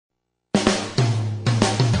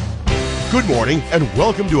Good morning and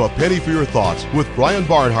welcome to A Penny for Your Thoughts with Brian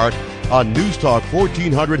Barnhart on News Talk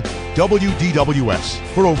 1400 WDWS.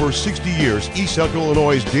 For over 60 years, East Central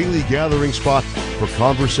Illinois' daily gathering spot for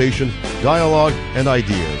conversation, dialogue, and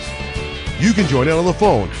ideas. You can join in on the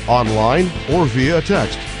phone, online, or via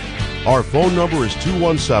text. Our phone number is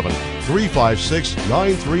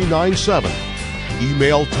 217-356-9397.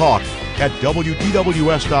 Email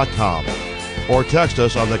talk@WDWS.com or text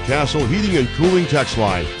us on the Castle Heating and Cooling text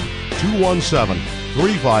line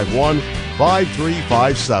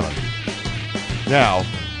 217-351-5357. Now,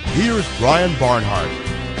 here's Brian Barnhart.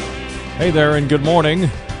 Hey there and good morning.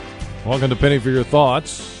 Welcome to Penny for Your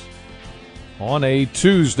Thoughts on a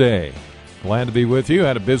Tuesday. Glad to be with you.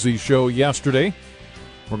 Had a busy show yesterday.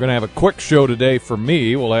 We're going to have a quick show today for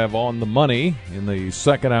me. We'll have On the Money in the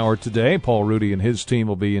second hour today. Paul Rudy and his team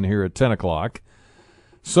will be in here at 10 o'clock.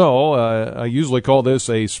 So I usually call this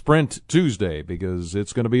a Sprint Tuesday because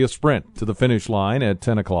it's going to be a sprint to the finish line at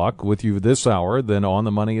 10 o'clock with you this hour, then On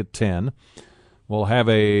the Money at 10. We'll have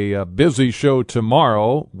a busy show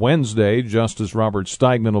tomorrow, Wednesday. Justice Robert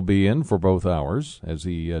Steigman will be in for both hours, as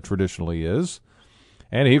he traditionally is.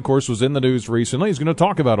 And he, of course, was in the news recently. He's going to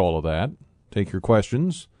talk about all of that. Take your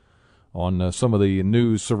questions on some of the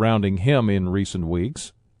news surrounding him in recent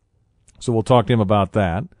weeks. So we'll talk to him about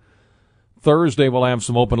that. Thursday, we'll have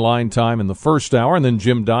some open line time in the first hour, and then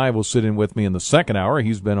Jim Dye will sit in with me in the second hour.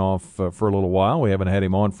 He's been off for a little while. We haven't had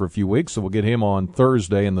him on for a few weeks, so we'll get him on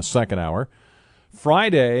Thursday in the second hour.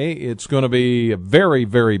 Friday, it's going to be very,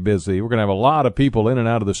 very busy. We're going to have a lot of people in and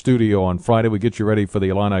out of the studio on Friday. We get you ready for the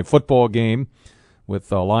Illini football game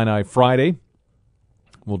with Illini Friday.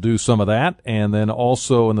 We'll do some of that, and then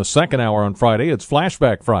also in the second hour on Friday, it's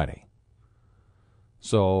Flashback Friday.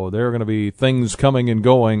 So there are going to be things coming and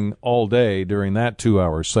going all day during that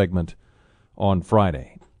 2-hour segment on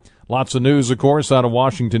Friday. Lots of news, of course, out of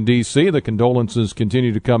Washington, D.C. The condolences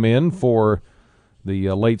continue to come in for the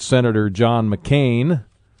late Senator John McCain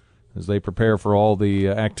as they prepare for all the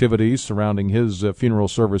activities surrounding his funeral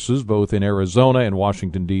services, both in Arizona and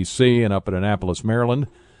Washington, D.C., and up in Annapolis, Maryland.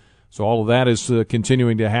 So all of that is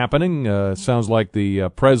continuing to happening. Sounds like the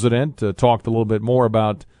president talked a little bit more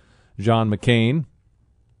about John McCain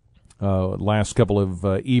last couple of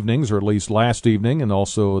evenings, or at least last evening, and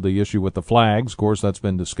also the issue with the flags. Of course, that's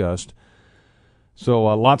been discussed. So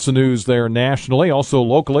lots of news there nationally. Also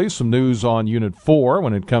locally, some news on Unit 4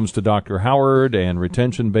 when it comes to Dr. Howard and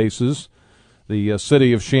retention bases. The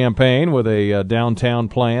city of Champaign with a downtown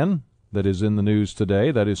plan that is in the news today.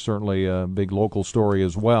 That is certainly a big local story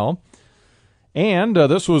as well. And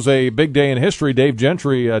this was a big day in history. Dave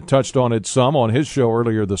Gentry touched on it some on his show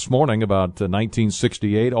earlier this morning about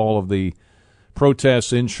 1968, all of the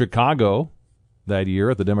protests in Chicago that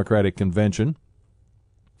year at the Democratic Convention.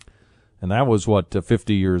 And that was,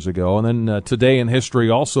 50 years ago. And then today in history,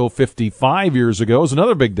 also 55 years ago, is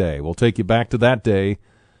another big day. We'll take you back to that day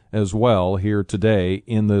as well here today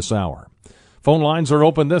in this hour. Phone lines are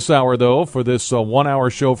open this hour, though, for this 1-hour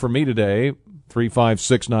show for me today.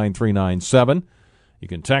 356-9397. You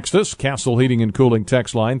can text us, Castle Heating and Cooling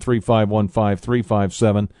text line,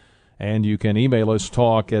 3515357, and you can email us,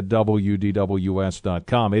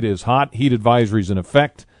 talk@WDWS.com. It is hot. Heat advisories in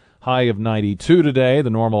effect. High of 92 today. The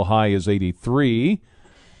normal high is 83.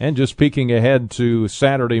 And just peeking ahead to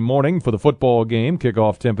Saturday morning for the football game,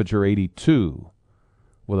 kickoff temperature 82,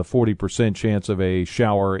 with a 40% chance of a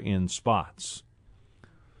shower in spots.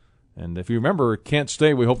 And if you remember Kent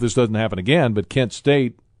State, we hope this doesn't happen again, but Kent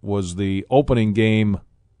State was the opening game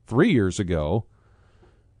 3 years ago.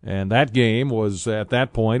 And that game was, at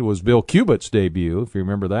that point, was Bill Cubitt's debut, if you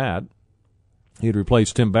remember that. He had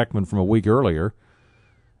replaced Tim Beckman from a week earlier.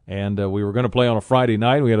 And we were going to play on a Friday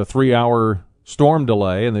night. We had a 3-hour storm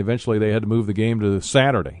delay, and eventually they had to move the game to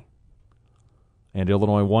Saturday. And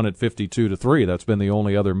Illinois won it 52-3. That's been the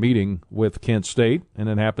only other meeting with Kent State, and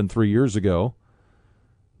it happened 3 years ago.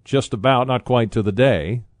 Just about, not quite to the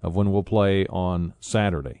day of when we'll play on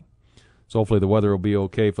Saturday. So hopefully the weather will be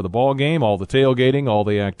okay for the ball game, all the tailgating, all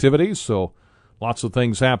the activities. So lots of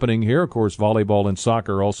things happening here. Of course, volleyball and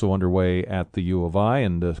soccer are also underway at the U of I.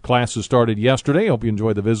 And classes started yesterday. Hope you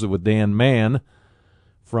enjoyed the visit with Dan Mann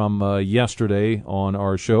from yesterday on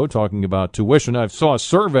our show, talking about tuition. I saw a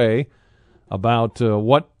survey about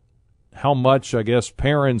how much, I guess,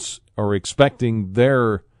 parents are expecting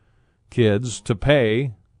their kids to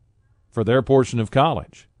pay for their portion of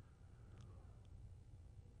college.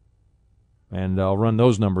 And I'll run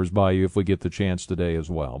those numbers by you if we get the chance today as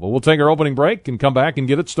well. But we'll take our opening break and come back and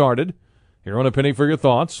get it started here on A Penny for Your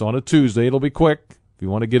Thoughts on a Tuesday. It'll be quick. If you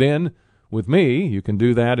want to get in with me, you can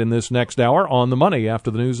do that in this next hour on the money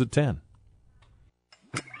after the news at 10.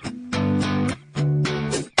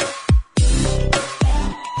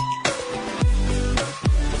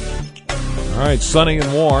 right, sunny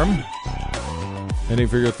and warm. Any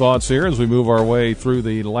for your thoughts here as we move our way through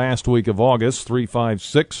the last week of August?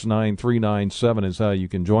 356-9397 is how you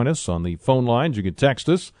can join us. On the phone lines, you can text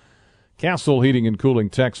us. Castle Heating and Cooling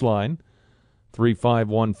text line,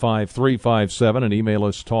 3515357, and email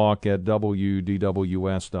us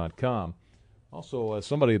talk@wdws.com. Also,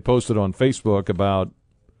 somebody had posted on Facebook about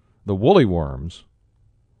the woolly worms.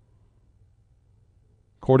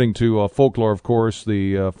 According to folklore, of course,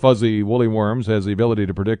 the fuzzy woolly worms has the ability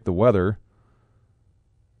to predict the weather.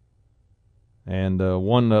 And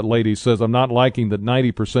one lady says, I'm not liking that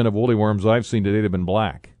 90% of woolly worms I've seen today have been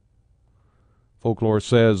black. Folklore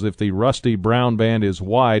says if the rusty brown band is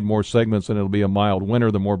wide, more segments, and it'll be a mild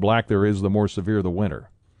winter. The more black there is, the more severe the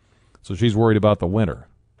winter. So she's worried about the winter.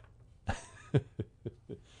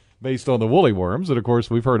 Based on the woolly worms, and of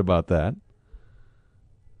course we've heard about that.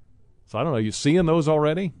 So I don't know, you seeing those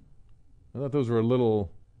already? I thought those were it's a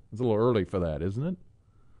little early for that, isn't it?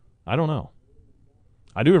 I don't know.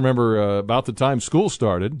 I do remember about the time school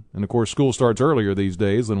started, and of course school starts earlier these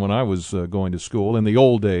days than when I was going to school, in the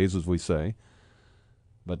old days, as we say.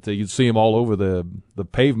 But you'd see them all over the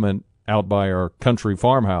pavement out by our country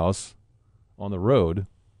farmhouse on the road.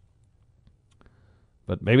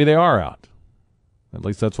 But maybe they are out. At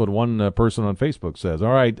least that's what one person on Facebook says.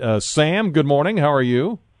 All right, Sam, good morning. How are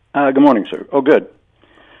you? Good morning, sir. Oh, good.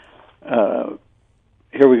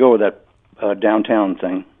 Here we go with that downtown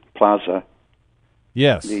thing, plaza.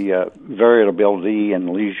 Yes. The variability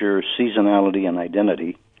and leisure, seasonality and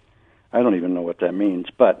identity. I don't even know what that means,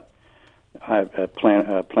 but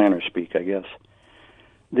planner speak, I guess.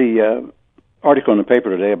 The article in the paper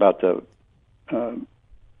today about the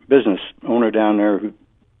business owner down there who,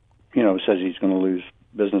 says he's going to lose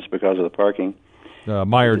business because of the parking.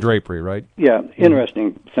 Meyer Drapery, right? Yeah,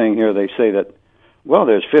 interesting thing here. They say that,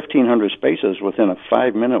 there's 1,500 spaces within a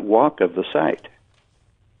 5-minute walk of the site.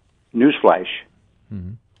 Newsflash.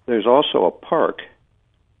 Mm-hmm. There's also a park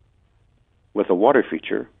with a water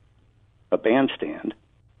feature, a bandstand.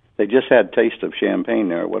 They just had Taste of Champagne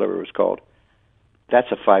there, or whatever it was called.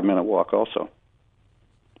 That's a 5-minute walk also.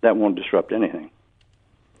 That won't disrupt anything.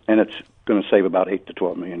 And it's going to save about $8 to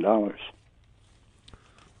 $12 million.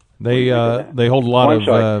 They hold a lot of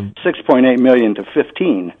 $6.8 million to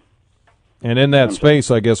 15. And in that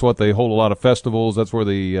space, I guess they hold a lot of festivals. That's where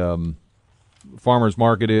the farmers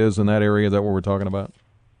market is in that area. Is that what we're talking about?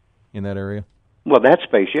 In that area? Well, that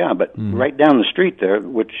space, yeah, but right down the street there,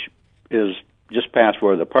 which is just past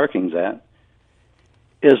where the parking's at,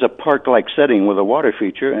 is a park-like setting with a water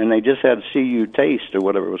feature, and they just had CU Taste, or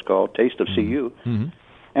whatever it was called, Taste of CU. Mm-hmm.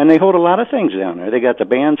 And they hold a lot of things down there. They got the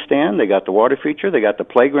bandstand, they got the water feature, they got the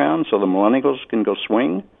playground so the millennials can go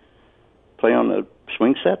play on the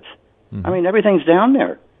swing sets. Mm-hmm. I mean, everything's down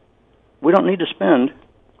there. We don't need to spend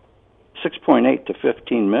 $6.8 to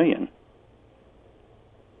 $15 million.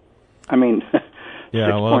 I mean,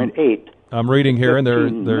 yeah, 6.8. I'm reading here, and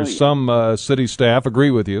there's some city staff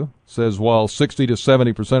agree with you. Says while 60 to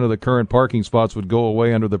 70% of the current parking spots would go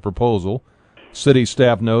away under the proposal, city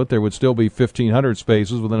staff note there would still be 1,500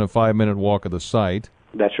 spaces within a 5-minute walk of the site.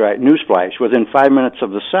 That's right. Newsflash: within 5 minutes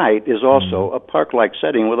of the site is also a park-like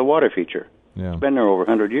setting with a water feature. Yeah. It's been there over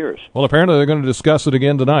 100 years. Well, apparently they're going to discuss it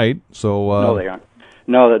again tonight. So no, they aren't.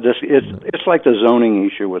 No, it's like the zoning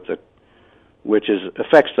issue which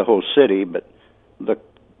affects the whole city, but the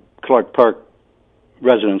Clark Park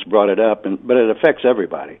residents brought it up, but it affects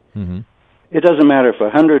everybody. Mm-hmm. It doesn't matter if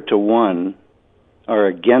 100 to 1 are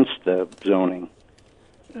against the zoning.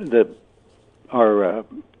 Our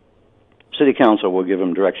city council will give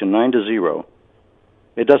them direction 9-0.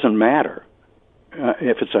 It doesn't matter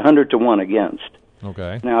if it's 100 to 1 against.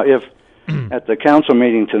 Okay. Now, if at the council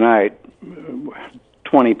meeting tonight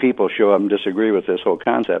 20 people show up and disagree with this whole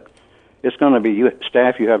concept, it's going to be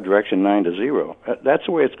staff. You have direction 9-0. That's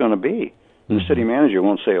the way it's going to be. And the city manager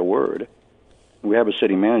won't say a word. We have a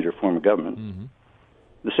city manager form of government. Mm-hmm.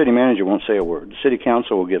 The city manager won't say a word. The city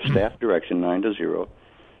council will give staff direction 9-0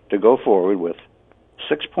 to go forward with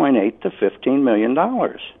 $6.8 to $15 million.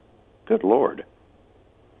 Good Lord.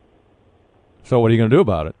 So what are you going to do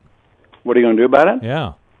about it? What are you going to do about it?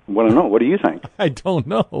 Yeah. I want to know. What do you think? I don't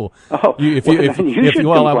know. Oh,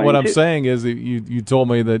 what I'm saying is that you told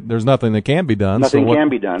me that there's nothing that can be done. Nothing can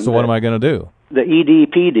be done. So what am I going to do? The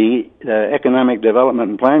EDPD, the Economic Development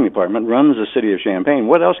and Planning Department, runs the city of Champaign.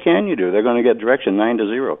 What else can you do? They're going to get direction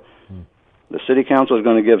 9-0. The city council is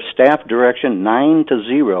going to give staff direction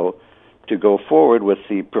 9-0 to go forward with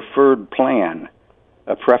the preferred plan,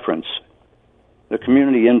 a preference, the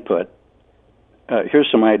community input. Here's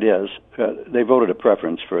some ideas. They voted a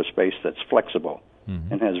preference for a space that's flexible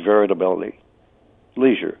and has variability.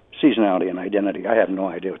 leisure, seasonality, and identity. I have no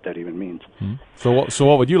idea what that even means. So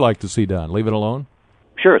what would you like to see done? Leave it alone?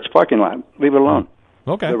 Sure, it's a parking lot. Leave it alone.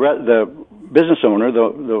 Okay. The business owner,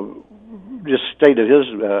 the just stated his,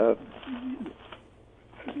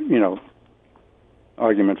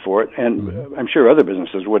 argument for it, and I'm sure other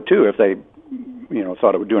businesses would too if they,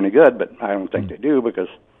 thought it would do any good. But I don't think they do because,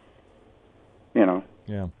 Yeah.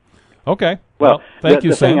 Okay. Well, thank you,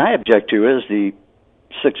 the Sam. thing I object to is the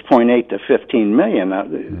 6.8 to 15 million. Now,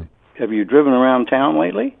 have you driven around town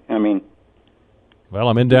lately? I mean, well,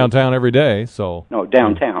 I'm in downtown every day, so. No,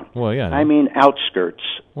 downtown. Well, yeah. I mean outskirts.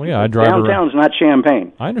 Well, yeah, I drive Downtown's not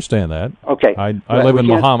Champaign. I understand that. Okay. I live in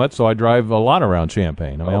Mahomet, so I drive a lot around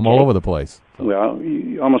Champaign. I mean, I'm all over the place. Well,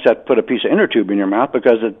 you almost have to put a piece of inner tube in your mouth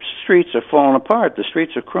because the streets are falling apart. The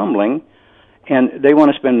streets are crumbling, and they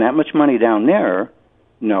want to spend that much money down there.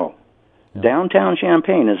 No. Yeah. Downtown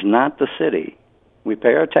Champaign is not the city. We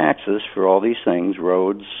pay our taxes for all these things,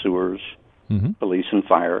 roads, sewers, police, and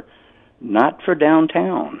fire. Not for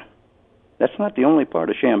downtown. That's not the only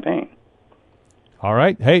part of Champaign. All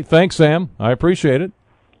right. Hey, thanks, Sam. I appreciate it.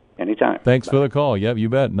 Anytime. Thanks for the call. Yep, you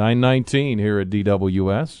bet. 919 here at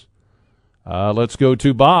DWS. Let's go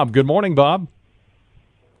to Bob. Good morning, Bob.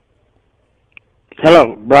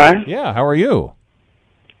 Hello, Brian. Yeah, how are you?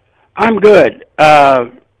 I'm good.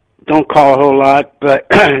 Don't call a whole lot, but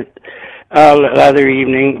the other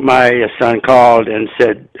evening my son called and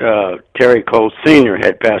said Terry Cole Sr.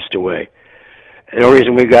 had passed away. The only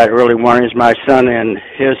reason we got early warning is my son and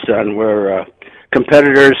his son were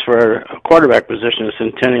competitors for a quarterback position at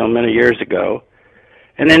Centennial many years ago,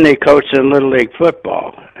 and then they coached in Little League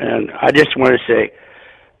football. And I just want to say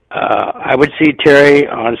I would see Terry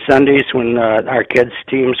on Sundays when our kids'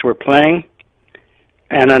 teams were playing,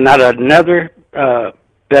 and not another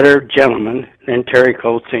better gentleman than Terry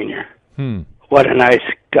Cole Sr. What a nice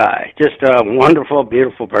guy. Just a wonderful,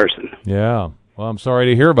 beautiful person. Yeah. Well, I'm sorry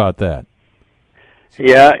to hear about that.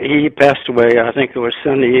 Yeah, he passed away. I think it was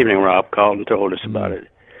Sunday evening. Rob called and told us about it.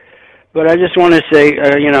 But I just want to say,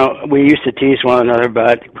 we used to tease one another,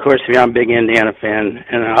 but of course, I'm a big Indiana fan,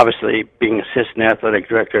 and obviously being assistant athletic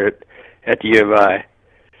director at the U of I.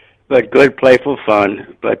 But good, playful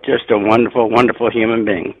fun, but just a wonderful, wonderful human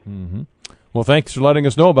being. Well, thanks for letting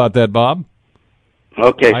us know about that, Bob.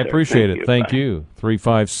 Okay, I appreciate it. Thank Bye. you.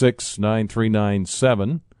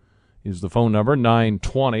 356-9397 is the phone number,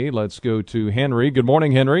 920. Let's go to Henry. Good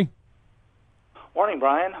morning, Henry. Morning,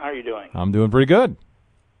 Brian. How are you doing? I'm doing pretty good.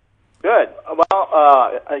 Good. Well,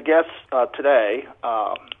 I guess today,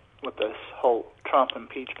 with this whole Trump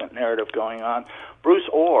impeachment narrative going on, Bruce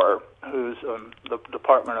Orr, who's the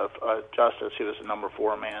Department of Justice, he was the number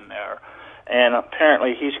 4 man there, and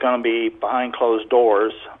apparently he's going to be behind closed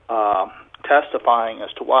doors testifying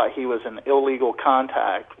as to why he was in illegal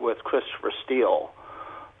contact with Christopher Steele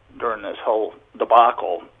during this whole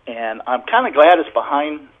debacle. And I'm kind of glad it's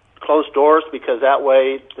behind closed doors because that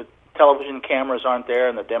way the television cameras aren't there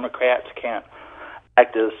and the Democrats can't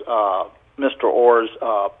act as Mr. Orr's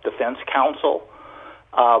defense counsel.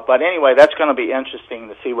 But anyway, that's going to be interesting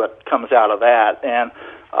to see what comes out of that. And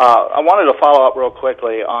I wanted to follow up real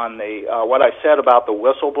quickly on the what I said about the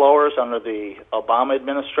whistleblowers under the Obama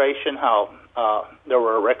administration, how there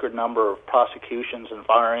were a record number of prosecutions and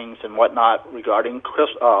firings and whatnot regarding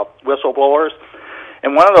whistleblowers.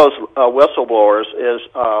 And one of those whistleblowers is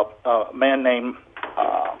a man named,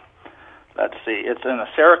 let's see, it's in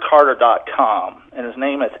sarahcarter.com, and his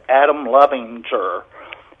name is Adam Lovinger.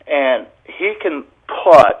 And he can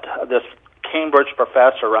put this Cambridge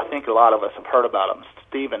professor, I think a lot of us have heard about him,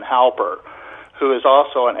 Stephen Halper, who is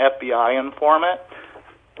also an FBI informant.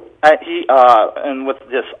 And with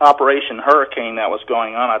this Operation Hurricane that was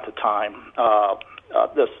going on at the time,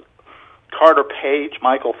 this Carter Page,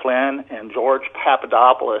 Michael Flynn, and George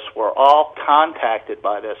Papadopoulos were all contacted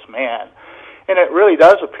by this man. And it really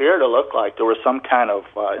does appear to look like there was some kind of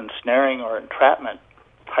ensnaring or entrapment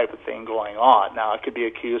type of thing going on. Now, it could be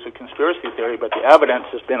accused of conspiracy theory, but the evidence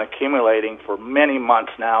has been accumulating for many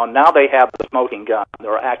months now. Now they have the smoking gun.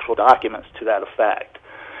 There are actual documents to that effect.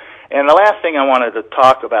 And the last thing I wanted to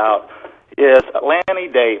talk about is Lanny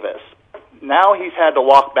Davis. Now he's had to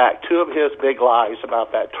walk back 2 of his big lies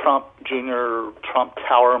about that Trump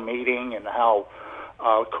Tower meeting and how,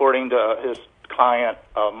 according to his client,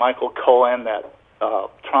 Michael Cohen, that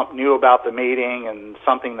Trump knew about the meeting and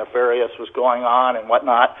something nefarious was going on and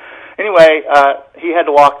whatnot. Anyway, he had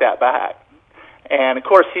to walk that back. And, of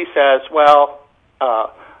course, he says, well,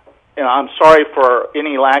 I'm sorry for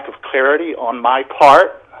any lack of clarity on my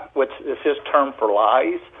part, which is his term for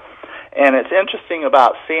lies. And it's interesting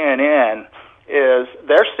about CNN is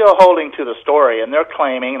they're still holding to the story, and they're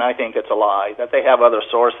claiming, and I think it's a lie, that they have other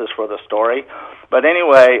sources for the story. But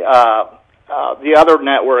anyway, the other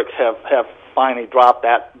networks have finally dropped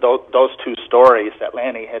those two stories that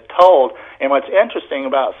Lanny had told. And what's interesting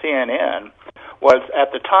about CNN was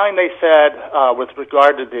at the time they said, with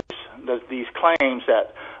regard to these claims,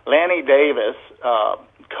 that Lanny Davis,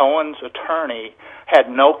 Cohen's attorney, had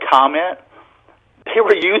no comment. They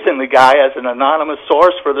were using the guy as an anonymous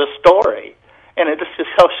source for this story. And it just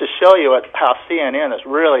helps to show you how CNN is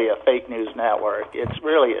really a fake news network. It's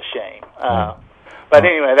really a shame. But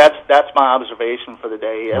anyway, that's my observation for the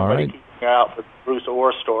day. Everybody keep an eye out for the Bruce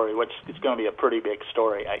Orr story, which is going to be a pretty big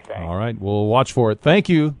story, I think. All right, we'll watch for it. Thank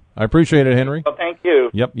you. I appreciate it, Henry. Well, thank you.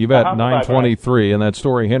 Yep, you bet. 9:23, and that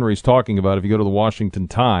story Henry's talking about, if you go to the Washington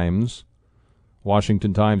Times,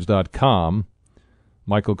 WashingtonTimes.com,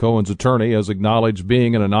 Michael Cohen's attorney has acknowledged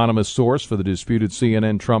being an anonymous source for the disputed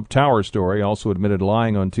CNN Trump Tower story, also admitted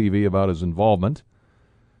lying on TV about his involvement.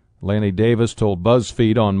 Lanny Davis told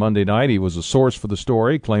BuzzFeed on Monday night he was a source for the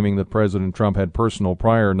story, claiming that President Trump had personal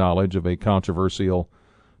prior knowledge of a controversial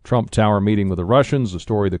Trump Tower meeting with the Russians, a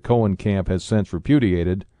story the Cohen camp has since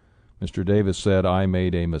repudiated. Mr. Davis said, "I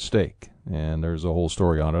made a mistake." And there's a whole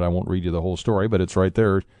story on it. I won't read you the whole story, but it's right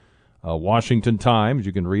there. Washington Times,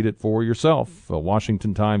 you can read it for yourself.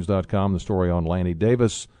 WashingtonTimes.com, the story on Lanny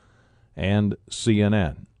Davis and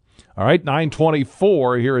CNN. All right,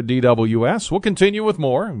 9:24 here at DWS. We'll continue with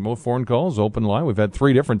more phone calls, open line. We've had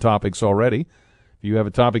 3 different topics already. If you have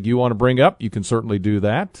a topic you want to bring up, you can certainly do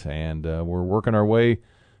that. And we're working our way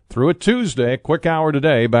through it Tuesday. Quick hour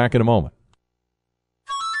today. Back in a moment.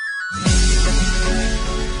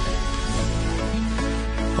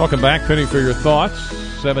 Welcome back. Penny for your thoughts.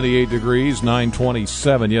 78 degrees,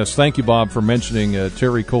 9:27. Yes, thank you, Bob, for mentioning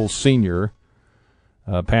Terry Cole Sr.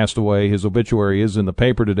 Passed away. His obituary is in the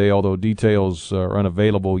paper today, although details are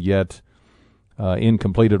unavailable yet.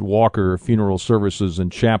 Incomplete at Walker Funeral Services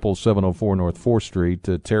in Chapel, 704 North 4th Street.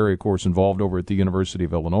 Terry, of course, involved over at the University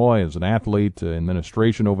of Illinois as an athlete,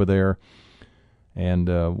 administration over there, and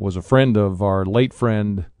was a friend of our late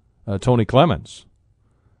friend Tony Clemens.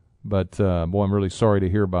 But, boy, I'm really sorry to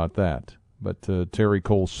hear about that. But Terry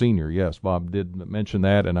Cole Sr., yes, Bob did mention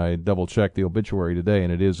that, and I double-checked the obituary today,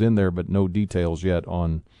 and it is in there, but no details yet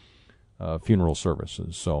on funeral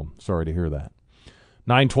services. So sorry to hear that.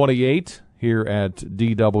 9:28 here at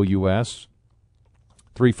DWS.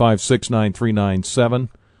 356-9397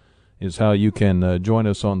 is how you can join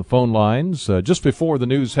us on the phone lines. Just before the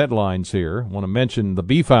news headlines here, I want to mention the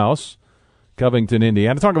Beef House, Covington,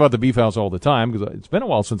 Indiana. I talk about the Beef House all the time because it's been a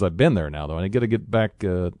while since I've been there now, though, and I got to get back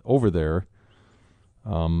over there.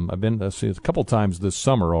 I've been a couple times this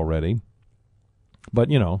summer already, but,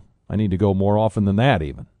 you know, I need to go more often than that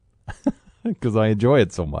even because I enjoy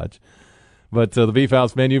it so much. But the Beef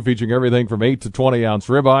House menu featuring everything from 8 to 20-ounce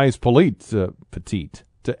ribeyes, petite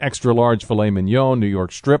to extra-large filet mignon, New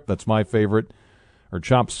York strip, that's my favorite, or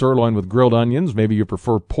chopped sirloin with grilled onions. Maybe you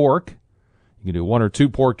prefer pork. You can do 1 or 2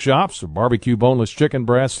 pork chops, or barbecue boneless chicken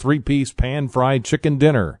breast, 3-piece pan-fried chicken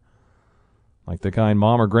dinner, like the kind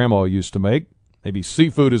Mom or Grandma used to make. Maybe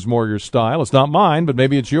seafood is more your style. It's not mine, but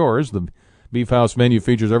maybe it's yours. The Beef House menu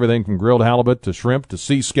features everything from grilled halibut to shrimp to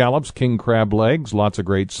sea scallops, king crab legs, lots of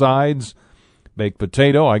great sides, baked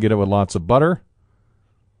potato. I get it with lots of butter.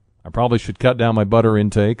 I probably should cut down my butter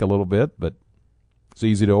intake a little bit, but it's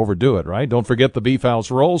easy to overdo it, right? Don't forget the Beef House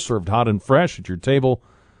rolls served hot and fresh at your table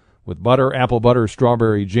with butter, apple butter,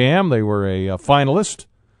 strawberry jam. They were a finalist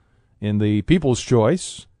in the People's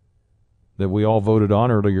Choice that we all voted on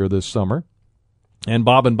earlier this summer. And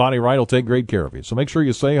Bob and Bonnie Wright will take great care of you. So make sure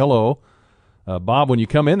you say hello. Bob, when you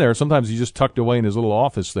come in there, sometimes he's just tucked away in his little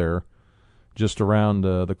office there, just around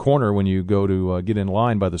the corner when you go to get in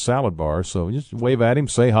line by the salad bar. So just wave at him,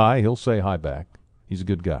 say hi. He'll say hi back. He's a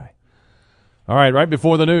good guy. All right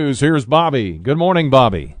before the news, here's Bobby. Good morning,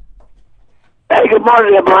 Bobby. Hey, good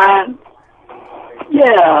morning, Brian.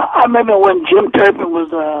 Yeah, I remember when Jim Turpin he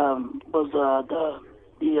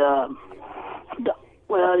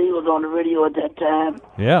was on the radio at that time.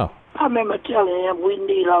 Yeah. I remember telling him we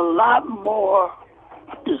need a lot more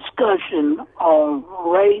discussion on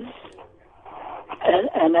race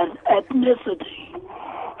and ethnicity.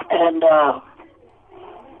 And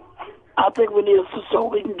I think we need so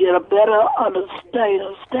we can get a better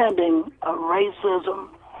understanding of racism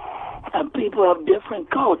and people of different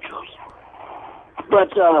cultures.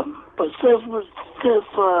 But since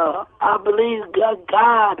I believe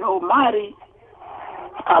God Almighty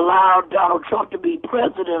allowed Donald Trump to be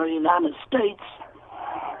president of the United States,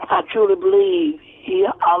 I truly believe he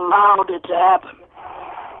allowed it to happen.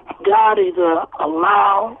 God either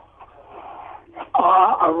allowed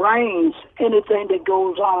or arrange anything that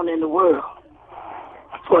goes on in the world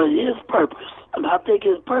for his purpose. And I think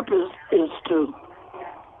his purpose is to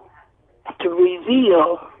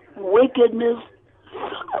reveal wickedness,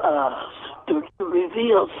 to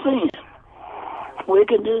reveal sin,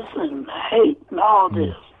 wickedness and hate and all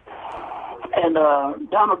this. And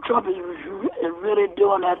Donald Trump is really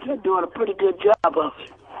doing a pretty good job of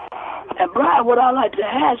it. And Brian, what I'd like to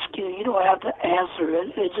ask you, you don't have to answer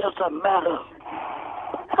it. It's just a matter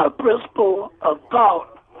of principle of thought.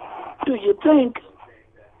 Do you think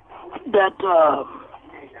that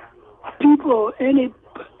people, any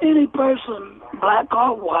person, black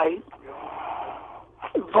or white,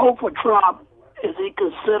 vote for Trump, is he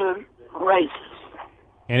considered racist?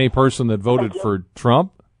 Any person that voted for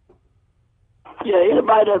Trump? Yeah,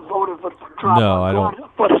 anybody that voted for Trump. No, I don't.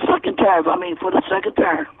 For the second term, for the second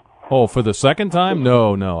term. Oh, for the second time?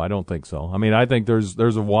 No, I don't think so. I mean, I think there's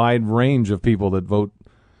a wide range of people that vote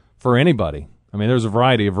for anybody. I mean, there's a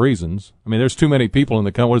variety of reasons. I mean, there's too many people in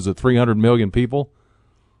the country. What is it, 300 million people?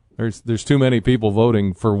 There's too many people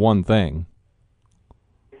voting for one thing.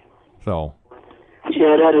 So.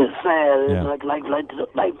 Yeah, that is sad. It's Yeah.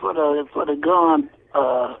 like for the gun,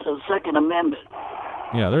 the Second Amendment.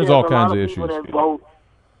 Yeah, there's all kinds of issues. That vote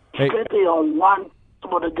strictly on one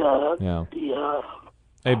for the gun. Yeah.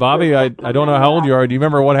 Hey, Bobby, I don't know how old you are. Do you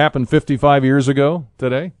remember what happened 55 years ago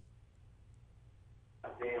today?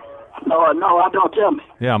 No, I don't, tell me.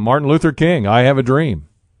 Yeah, Martin Luther King, I Have a Dream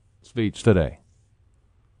speech today.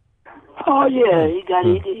 Oh, yeah,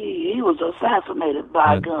 he was assassinated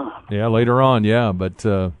by a gun. Yeah, later on, yeah. But,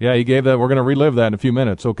 he gave that. We're going to relive that in a few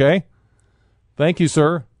minutes, okay? Thank you,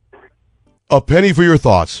 sir. A Penny for Your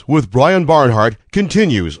Thoughts with Brian Barnhart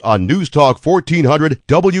continues on News Talk 1400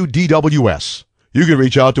 WDWS. You can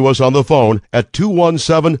reach out to us on the phone at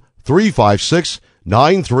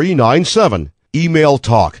 217-356-9397. Email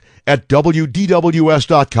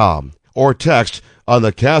talk@WDWS.com or text on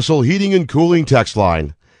the Castle Heating and Cooling text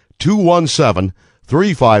line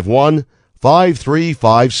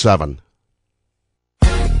 217-351-5357.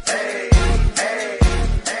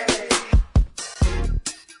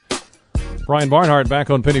 Brian Barnhart back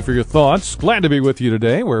on Penny for Your Thoughts. Glad to be with you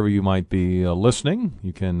today, wherever you might be listening.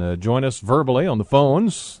 You can join us verbally on the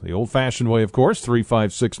phones, the old-fashioned way, of course,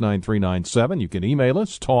 356-9397. You can email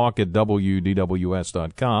us,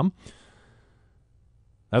 talk@WDWS.com.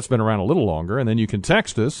 That's been around a little longer. And then you can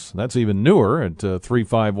text us. That's even newer at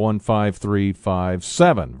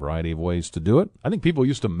 351-5357. Variety of ways to do it. I think people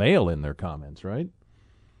used to mail in their comments, right?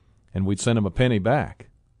 And we'd send them a penny back.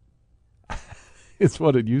 It's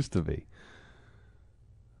what it used to be.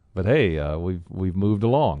 But hey, we've moved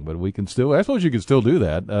along, but we can still. I suppose you can still do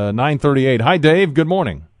that. 9:38. Hi, Dave. Good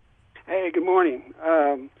morning. Hey, good morning.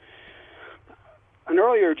 An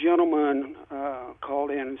earlier gentleman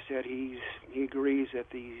called in and said he agrees that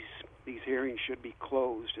these hearings should be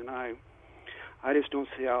closed, and I just don't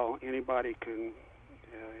see how anybody can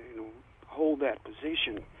hold that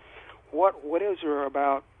position. What is there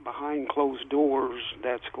about behind closed doors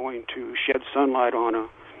that's going to shed sunlight on an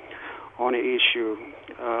issue?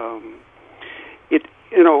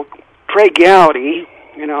 Trey Gowdy,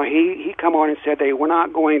 he come on and said we're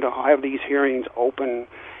not going to have these hearings open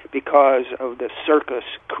because of the circus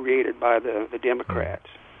created by the Democrats.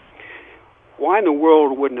 Why in the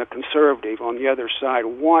world wouldn't a conservative on the other side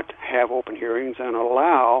want to have open hearings and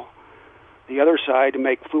allow the other side to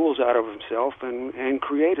make fools out of himself and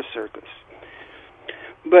create a circus?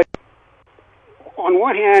 But on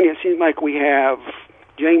one hand, it seems like we have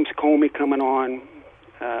James Comey coming on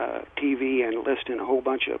TV and listing a whole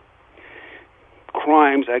bunch of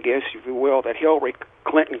crimes, I guess, if you will, that Hillary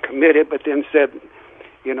Clinton committed, but then said,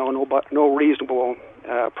 no reasonable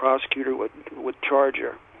prosecutor would charge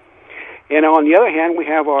her. And on the other hand, we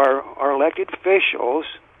have our elected officials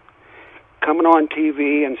coming on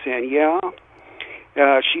TV and saying,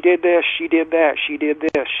 she did this, she did that, she did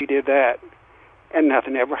this, she did that, and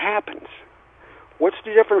nothing ever happens. What's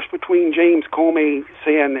the difference between James Comey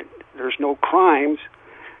saying that there's no crimes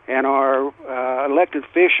and our elected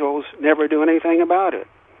officials never do anything about it?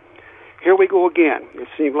 Here we go again. It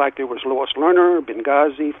seemed like there was Lois Lerner,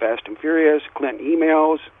 Benghazi, Fast and Furious, Clinton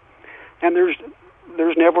emails, and there's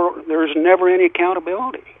never any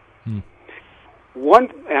accountability.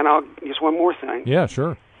 Just one more thing. Yeah,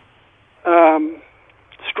 sure.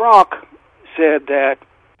 Strzok said that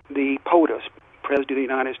the POTUS, President of the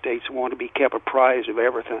United States, want to be kept apprised of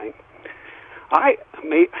everything.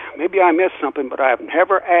 Maybe I missed something, but I've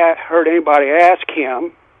never heard anybody ask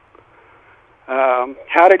him,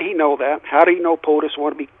 how did he know that? How did he know POTUS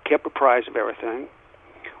want to be kept apprised of everything?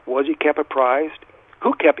 Was he kept apprised?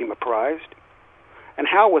 Who kept him apprised? And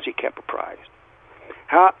how was he kept apprised?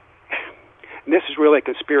 How? And this is really a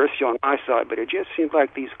conspiracy on my side, but it just seems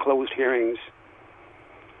like these closed hearings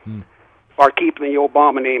are keeping the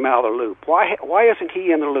Obama name out of the loop. Why isn't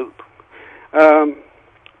he in the loop?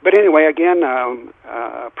 But anyway, again,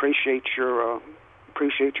 appreciate your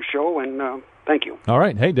show, and thank you. All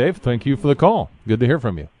right. Hey, Dave, thank you for the call. Good to hear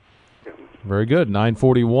from you. Very good.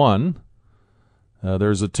 941.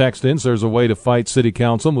 There's a text in. So there's a way to fight city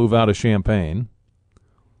council. Move out of Champaign.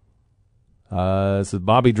 It says,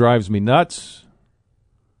 Bobby drives me nuts.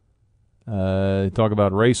 Talk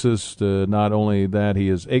about racist. Not only that, he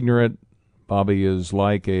is ignorant. Bobby is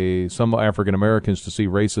like some African Americans to see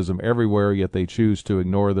racism everywhere, yet they choose to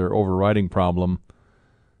ignore their overriding problem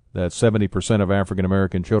that 70% of African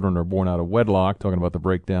American children are born out of wedlock, talking about the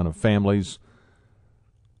breakdown of families.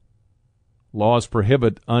 Laws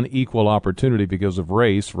prohibit unequal opportunity because of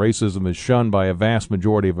race. Racism is shunned by a vast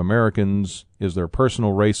majority of Americans. Is there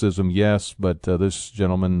personal racism? Yes, but this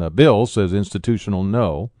gentleman, Bill, says institutional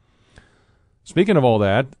no. Speaking of all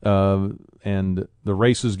that, and the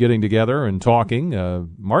races getting together and talking,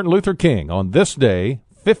 Martin Luther King, on this day,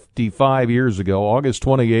 55 years ago, August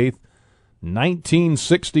 28th,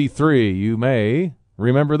 1963, you may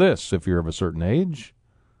remember this if you're of a certain age.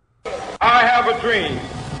 I have a dream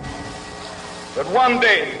that one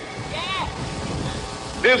day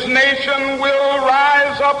this nation will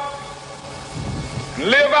rise up and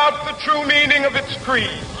live out the true meaning of its creed.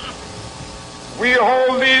 We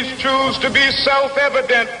hold these truths to be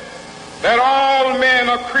self-evident, that all men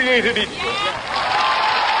are created equal.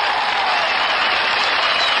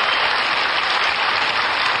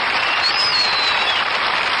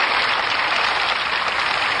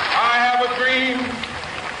 I have a dream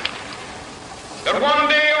that one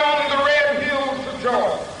day on the red hills of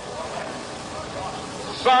Georgia,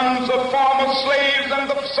 sons of former slaves and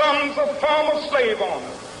the sons of former slave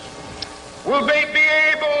owners will they be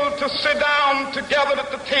able to sit down together at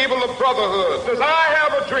the table of brotherhood. Because I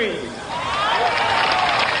have a dream.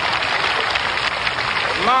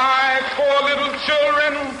 My 4 little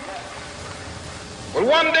children will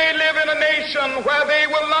one day live in a nation where they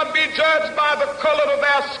will not be judged by the color of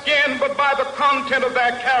their skin, but by the content of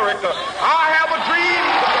their character. I have a dream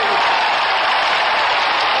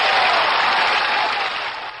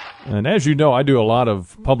today. And as you know, I do a lot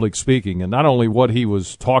of public speaking, and not only what he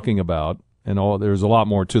was talking about, and there's a lot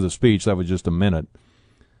more to the speech, that was just a minute,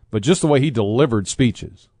 but just the way he delivered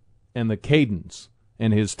speeches and the cadence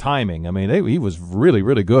and his timing. I mean, he was really,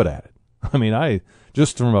 really good at it. I mean,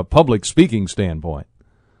 just from a public speaking standpoint,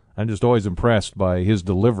 I'm just always impressed by his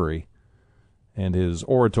delivery and his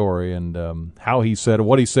oratory and how he said it,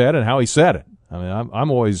 what he said, and how he said it. I mean, I'm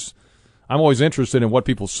always interested in what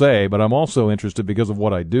people say, but I'm also interested, because of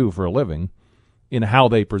what I do for a living, in how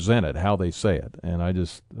they present it, how they say it. And I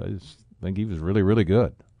just think he was really, really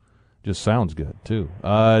good. Just sounds good, too.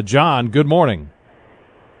 John, good morning.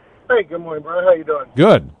 Hey, good morning, Brian. How you doing?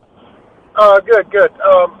 Good. Good.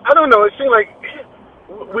 I don't know. It seems like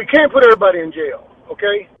we can't put everybody in jail,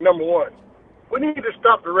 okay? Number one. We need to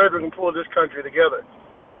stop the rhetoric and pull this country together.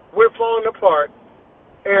 We're falling apart.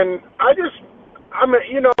 And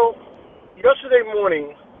yesterday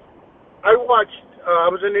morning, I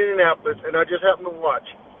was in Indianapolis, and I just happened to watch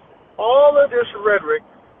all of this rhetoric.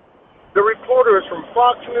 The reporters from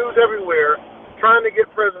Fox News everywhere trying to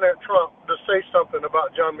get President Trump to say something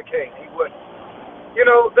about John McCain. He wouldn't.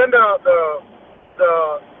 Then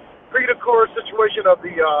the pre-decor situation of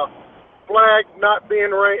the flag not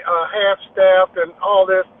being half-staffed and all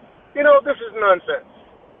this. This is nonsense.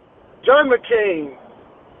 John McCain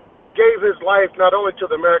gave his life not only to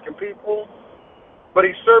the American people, but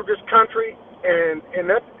he served his country, and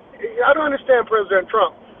that I don't understand President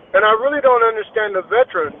Trump, and I really don't understand the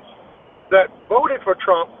veterans that voted for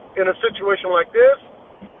Trump in a situation like this.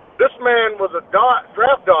 This man was a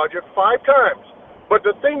draft dodger 5 times. But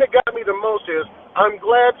the thing that got me the most is I'm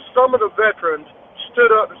glad some of the veterans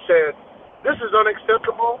stood up and said, this is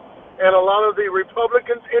unacceptable, and a lot of the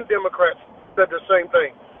Republicans and Democrats said the same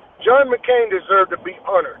thing. John McCain deserved to be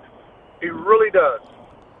honored. He really does.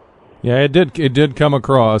 Yeah, it did come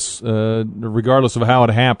across, regardless of how it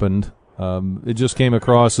happened, it just came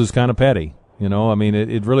across as kind of petty. I mean,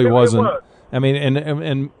 it really wasn't. It was. I mean,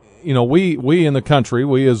 and we in the country,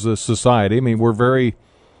 we as a society, I mean, we're very,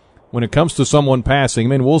 when it comes to someone passing, I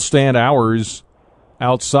mean, we'll stand hours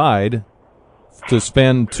outside to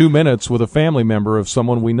spend 2 minutes with a family member of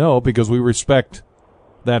someone we know because we respect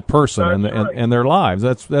that person and their lives.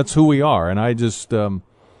 That's who we are. And I just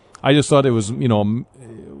thought it was,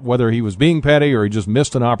 whether he was being petty or he just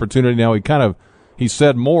missed an opportunity. Now he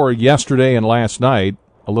said more yesterday and last night,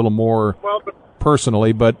 a little more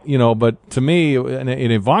personally, but to me, and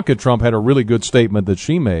Ivanka Trump had a really good statement that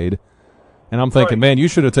she made, and I'm thinking, man, you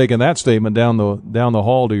should have taken that statement down the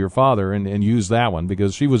hall to your father and used that one,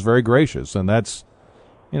 because she was very gracious, and that's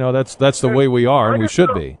the way we are, and we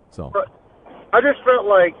should be. So I just felt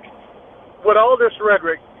like with all this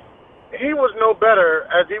rhetoric, he was no better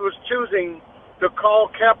as he was choosing to call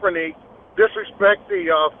Kaepernick disrespect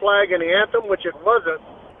the flag and the anthem, which it wasn't.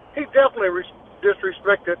 He definitely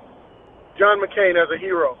disrespected John McCain as a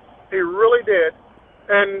hero. He really did.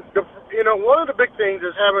 And, one of the big things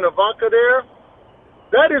is having Ivanka there.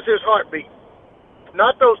 That is his heartbeat,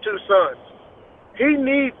 not those two sons. They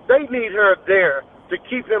need her there to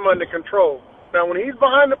keep him under control. Now, when he's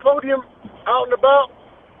behind the podium, out and about,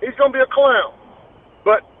 he's going to be a clown.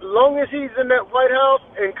 But long as he's in that White House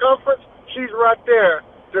in conference, she's right there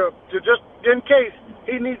to just in case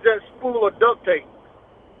he needs that spool of duct tape.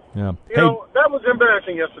 Yeah. That was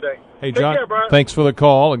embarrassing yesterday. Hey, John, thanks for the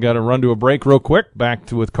call. I got to run to a break real quick.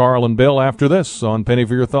 Back with Carl and Bill after this on Penny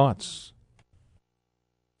for Your Thoughts.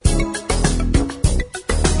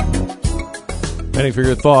 Penny for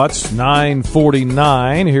Your Thoughts,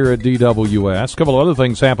 9:49 here at DWS. A couple of other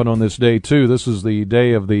things happen on this day, too. This is the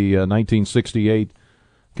day of the 1968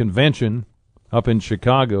 convention up in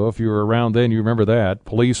Chicago. If you were around then, you remember that.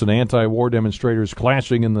 Police and anti-war demonstrators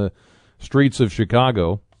clashing in the streets of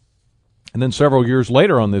Chicago. And then several years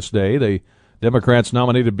later on this day, the Democrats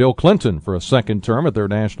nominated Bill Clinton for a second term at their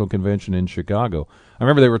national convention in Chicago. I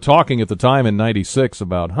remember they were talking at the time in 96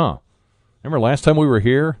 about, remember last time we were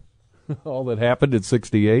here? All that happened in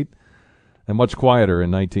 68? And much quieter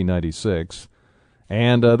in 1996.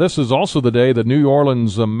 And this is also the day the New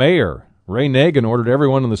Orleans mayor, Ray Nagin, ordered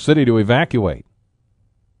everyone in the city to evacuate.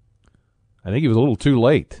 I think he was a little too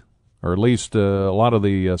late, or at least a lot of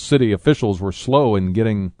the city officials were slow in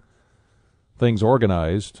getting things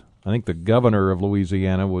organized. I think the governor of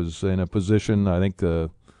Louisiana was in a position. I think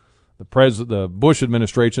the Bush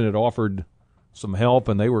administration had offered some help,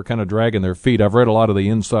 and they were kind of dragging their feet. I've read a lot of the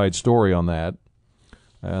inside story on that,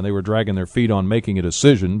 and they were dragging their feet on making a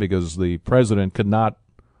decision because the president could not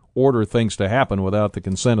order things to happen without the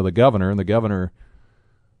consent of the governor, and the governor,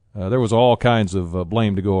 there was all kinds of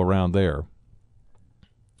blame to go around there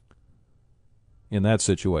in that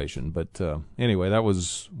situation. But anyway, that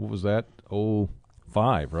was, what was that?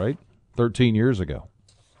 05, right? 13 years ago.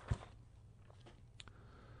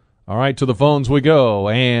 All right, to the phones we go,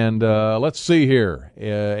 and let's see here.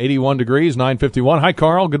 81 degrees, 9:51. Hi,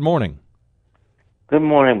 Carl. Good morning. Good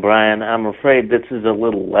morning, Brian. I'm afraid this is a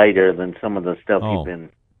little lighter than some of the stuff you've been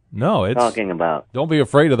talking about. Don't be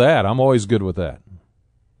afraid of that. I'm always good with that.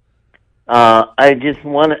 I just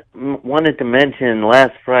wanted to mention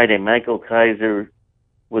last Friday, Michael Kaiser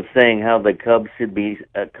was saying how the Cub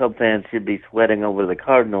fans should be sweating over the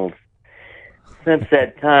Cardinals. Since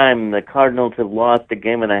that time, the Cardinals have lost a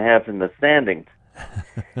game and a half in the standings.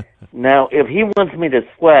 Now, if he wants me to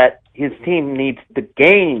sweat, his team needs to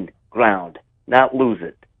gain ground, not lose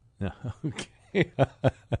it. Okay.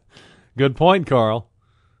 Good point, Carl.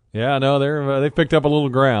 Yeah, no, they've picked up a little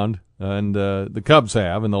ground, and the Cubs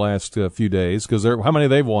have in the last few days, because how many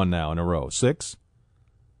they've won now in a row? 6?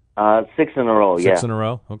 6 in a row, yeah. 6 in a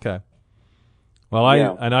row? Okay. Well,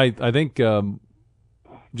 I think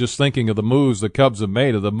just thinking of the moves the Cubs have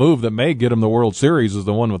made, the move that may get them the World Series is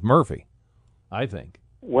the one with Murphy, I think.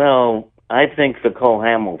 Well, I think the Cole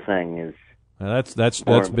Hamill thing is that's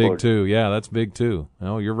big too. Yeah, that's big too.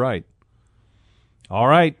 No, you're right. All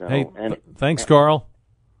right. So, hey, thanks, Carl.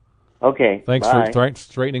 Okay. Thanks for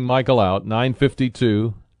straightening Michael out.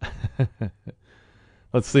 9:52.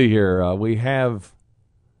 Let's see here. We have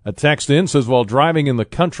a text in, says, while driving in the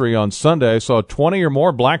country on Sunday, I saw 20 or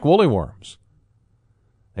more black woolly worms.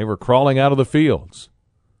 They were crawling out of the fields.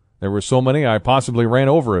 There were so many I possibly ran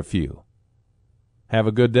over a few. Have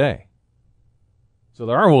a good day. So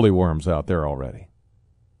there are woolly worms out there already.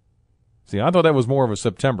 See, I thought that was more of a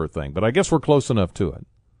September thing, but I guess we're close enough to it.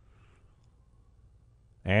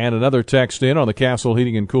 And another text in on the Castle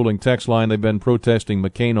Heating and Cooling text line. They've been protesting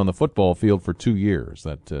McCain on the football field for 2 years.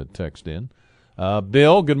 That text in.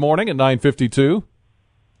 Bill, good morning at 9:52.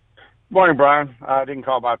 Morning, Brian. I didn't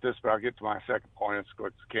call about this, but I'll get to my second point as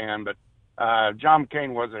quick as I can. But John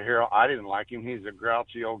McCain was a hero. I didn't like him. He's a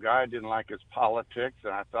grouchy old guy. I didn't like his politics,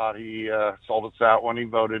 and I thought he sold us out when he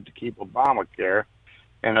voted to keep Obamacare.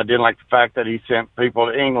 And I didn't like the fact that he sent people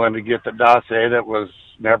to England to get the dossier that was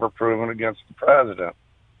never proven against the president.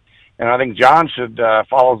 And I think John should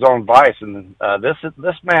follow his own advice. And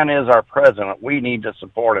this man is our president. We need to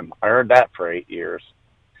support him. I heard that for 8 years.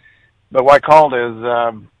 But what I called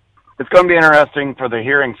is it's going to be interesting for the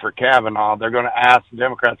hearings for Kavanaugh. They're going to ask, the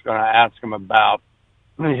Democrats are going to ask him about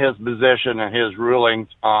his position and his rulings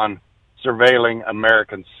on surveilling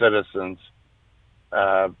American citizens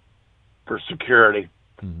for security.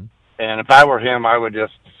 Mm-hmm. And if I were him, I would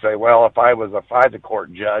just say, well, if I was a FISA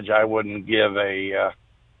court judge, I wouldn't give a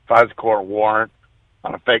FISA court warrant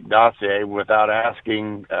on a fake dossier without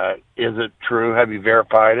asking, is it true? Have you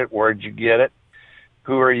verified it? Where'd you get it?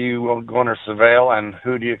 Who are you going to surveil, and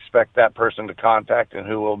who do you expect that person to contact, and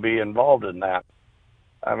who will be involved in that?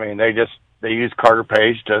 I mean, they use Carter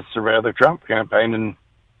Page to surveil the Trump campaign,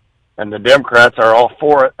 and the Democrats are all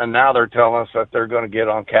for it, and now they're telling us that they're going to get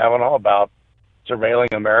on Kavanaugh about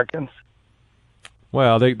surveilling Americans.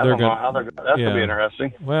 Well, that's going to be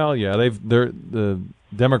interesting. Well, yeah, the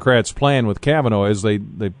Democrats' plan with Kavanaugh is they're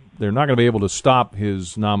not going to be able to stop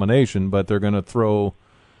his nomination, but they're going to throw,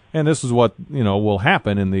 and this is what will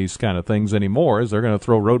happen in these kind of things anymore, is they're going to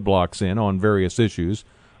throw roadblocks in on various issues.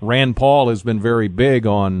 Rand Paul has been very big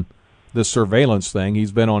on the surveillance thing.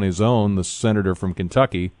 He's been on his own, the senator from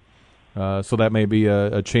Kentucky. So that may be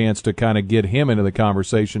a chance to kind of get him into the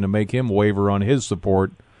conversation to make him waver on his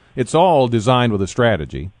support. It's all designed with a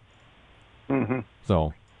strategy. Mm-hmm.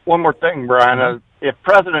 So, one more thing, Brian. If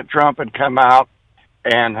President Trump had come out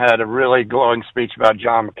and had a really glowing speech about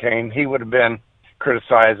John McCain, he would have been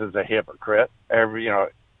criticized as a hypocrite.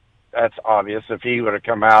 That's obvious. If he would have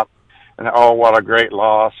come out and, oh, what a great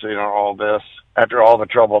loss, all this, after all the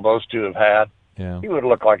trouble those two have had, he would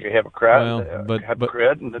look like a hypocrite. Well, but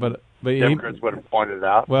Democrats would have pointed it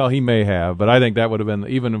out. Well, he may have, but I think that would have been,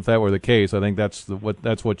 even if that were the case, I think that's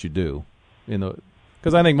what you do,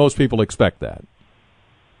 because I think most people expect that,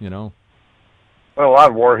 Well, a lot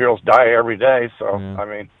of war heroes die every day, so I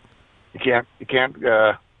mean, you can't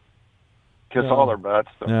kiss all their butts.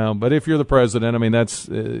 So. No, but if you're the president, I mean, that's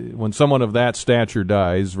when someone of that stature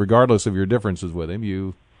dies, regardless of your differences with him,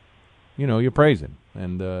 you praise him,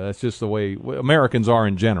 and that's just the way Americans are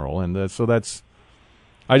in general, and so that's.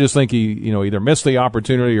 I just think he, either missed the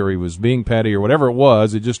opportunity or he was being petty or whatever it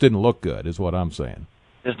was. It just didn't look good, is what I'm saying.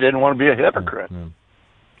 Just didn't want to be a hypocrite.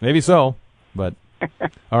 Maybe so, but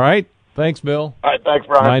all right. Thanks, Bill. All right, thanks,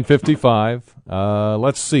 Brian. 9:55.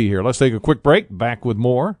 Let's see here. Let's take a quick break. Back with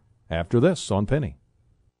more after this on Penny.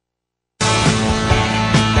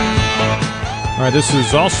 All right, this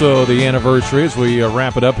is also the anniversary as we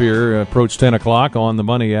wrap it up here, approach 10 o'clock on the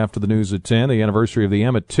money after the news at 10, the anniversary of the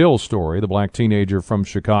Emmett Till story, the black teenager from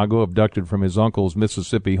Chicago abducted from his uncle's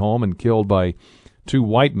Mississippi home and killed by two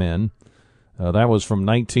white men. That was from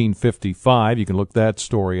 1955. You can look that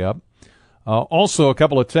story up. Also, a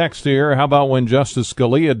couple of texts here. How about when Justice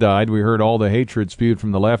Scalia died? We heard all the hatred spewed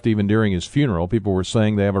from the left even during his funeral. People were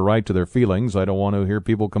saying they have a right to their feelings. I don't want to hear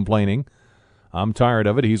people complaining. I'm tired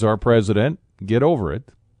of it. He's our president. Get over it.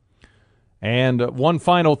 And one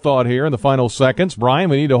final thought here in the final seconds.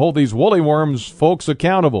 Brian, we need to hold these woolly worms folks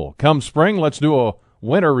accountable. Come spring, let's do a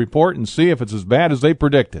winter report and see if it's as bad as they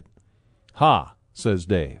predicted. Ha, says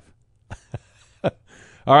Dave.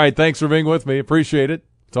 All right, thanks for being with me. Appreciate it.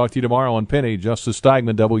 Talk to you tomorrow on Penny. Justice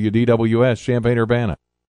Steigman, WDWS, Champaign-Urbana.